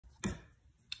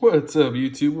What's up,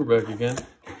 YouTube? We're back again.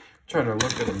 Trying to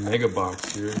look at a mega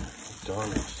box here.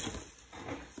 Donruss.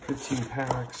 15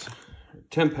 packs,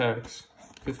 10 packs,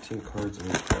 15 cards in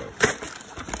each pack.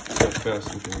 See how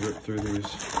fast we can rip through these.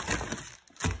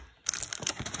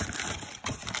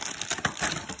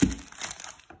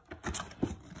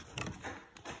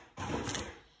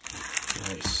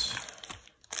 Nice.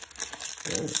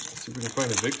 Yeah, let's see if we can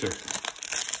find a Victor.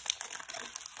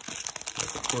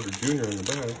 Like a Porter Jr. in the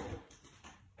bag.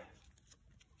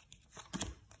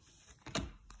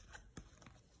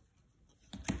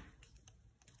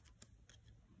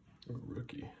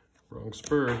 Rookie. Wrong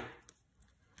spur.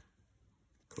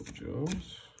 Coach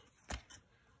Jones.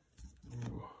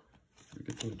 Ooh. Did we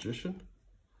get the Magician?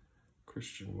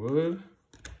 Christian Wood.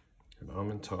 And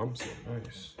Amin Thompson.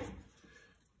 Nice.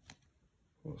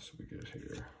 What else did we get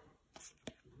here?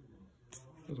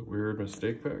 That was a weird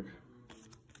mistake pack.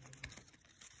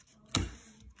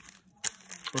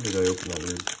 Or did I open that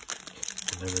weird?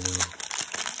 I never know.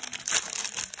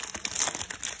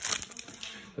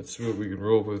 Let's see what we can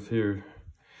roll with here.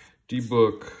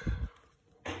 D-Book.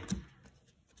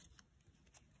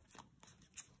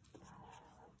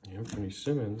 Anthony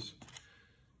Simmons.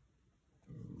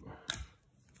 Ooh.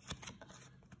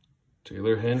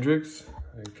 Taylor Hendricks.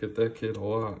 I get that kid a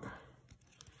lot.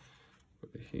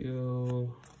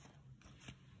 Heel.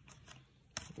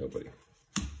 Nobody.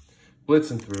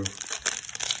 Blitzing through.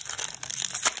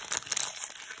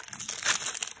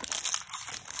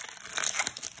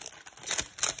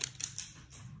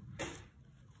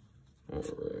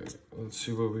 Alright, let's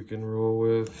see what we can roll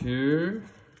with here.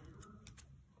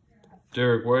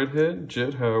 Derek Whitehead,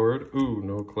 Jet Howard. Ooh,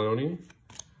 no Clowney.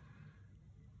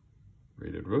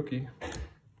 Rated rookie.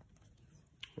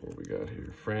 What we got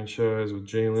here? Franchise with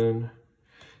Jalen.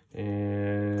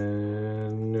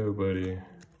 And nobody.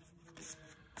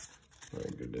 My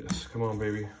goodness. Come on,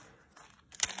 baby.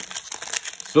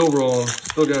 Still rolling.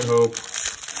 Still got hope.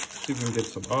 See if we can get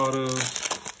some autos.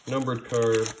 Numbered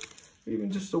card.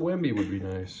 Even just a Wemby would be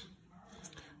nice.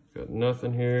 Got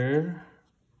nothing here.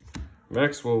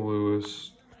 Maxwell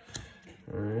Lewis.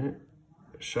 Alright.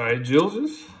 Shai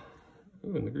Gilgeous.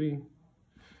 Ooh, in the green.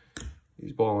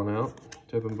 He's balling out.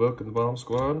 Devin Book in the bomb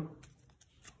squad.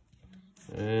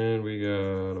 And we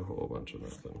got a whole bunch of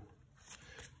nothing.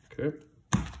 Okay.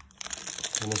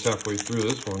 Almost halfway through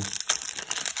this one.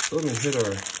 Still haven't hit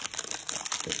our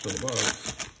little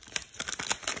box.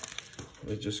 Are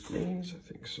they just greens? I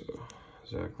think so.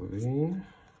 Zach Levine.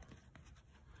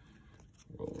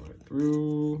 Roll right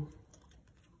through.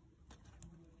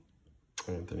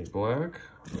 Anthony Black,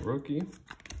 the rookie.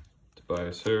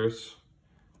 Tobias Harris,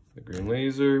 the green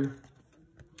laser.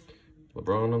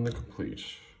 LeBron on the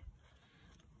complete.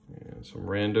 And some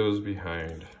randos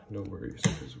behind. No worries,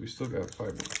 because we still got 5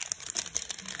 more.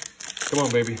 Come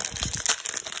on, baby.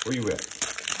 Where you at?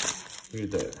 Look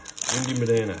at that. Windy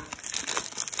Medina.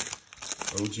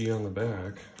 OG on the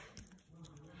back.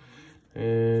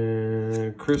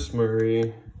 And Chris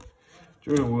Murray.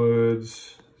 Jordan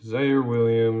Woods. Zaire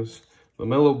Williams.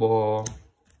 LaMelo Ball.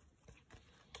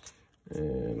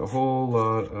 And a whole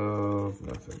lot of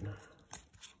nothing.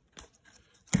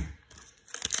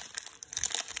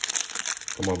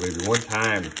 Come on, baby. One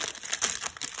time.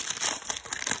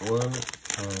 One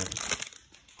time.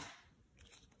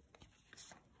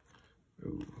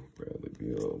 Ooh, Bradley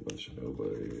Beal, a bunch of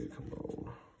nobody. Come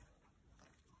on.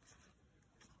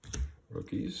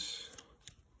 Rookies.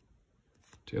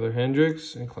 Taylor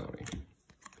Hendricks and Clowney.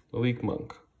 Malik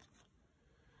Monk.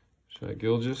 Shai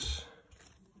Gilgeous.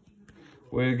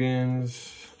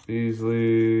 Wiggins.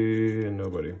 Beasley. And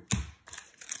nobody.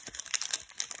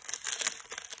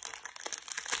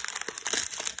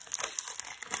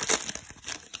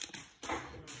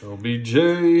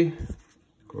 LBJ.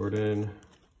 Gordon.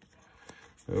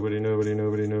 Nobody.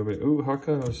 Ooh,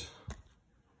 Hawkeyes.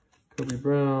 Kobe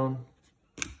Brown.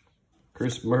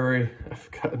 Chris Murray.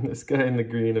 I've gotten this guy in the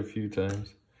green a few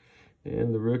times.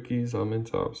 And the rookies, Amin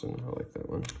Thompson. I like that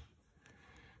one.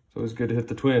 It's always good to hit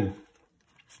the twin.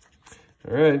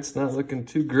 All right, it's not looking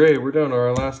too great. We're down to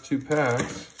our last 2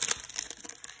 packs.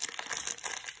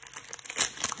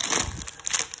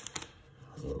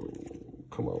 Oh,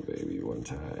 come on, baby, one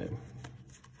time.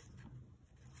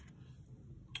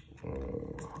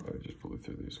 Oh, I just blew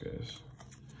through these guys.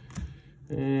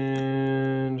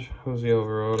 And Jose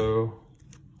Alvarado.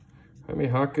 Jaime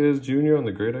Jaquez Jr. on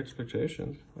the Great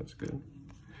Expectations. That's good.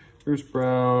 Bruce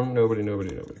Brown. Nobody.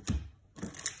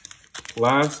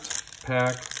 Last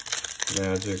pack,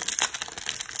 Magic.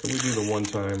 Can we do the one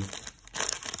time?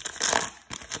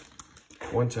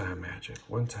 One time Magic.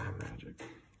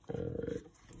 All right.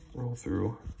 Roll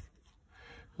through.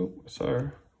 Oh,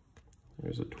 sorry.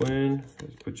 There's a twin.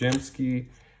 There's Pajemski,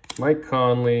 Mike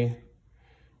Conley,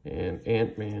 and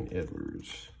Ant-Man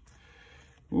Edwards.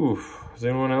 Oof. Is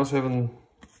anyone else having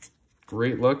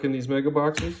great luck in these mega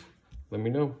boxes? Let me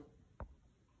know.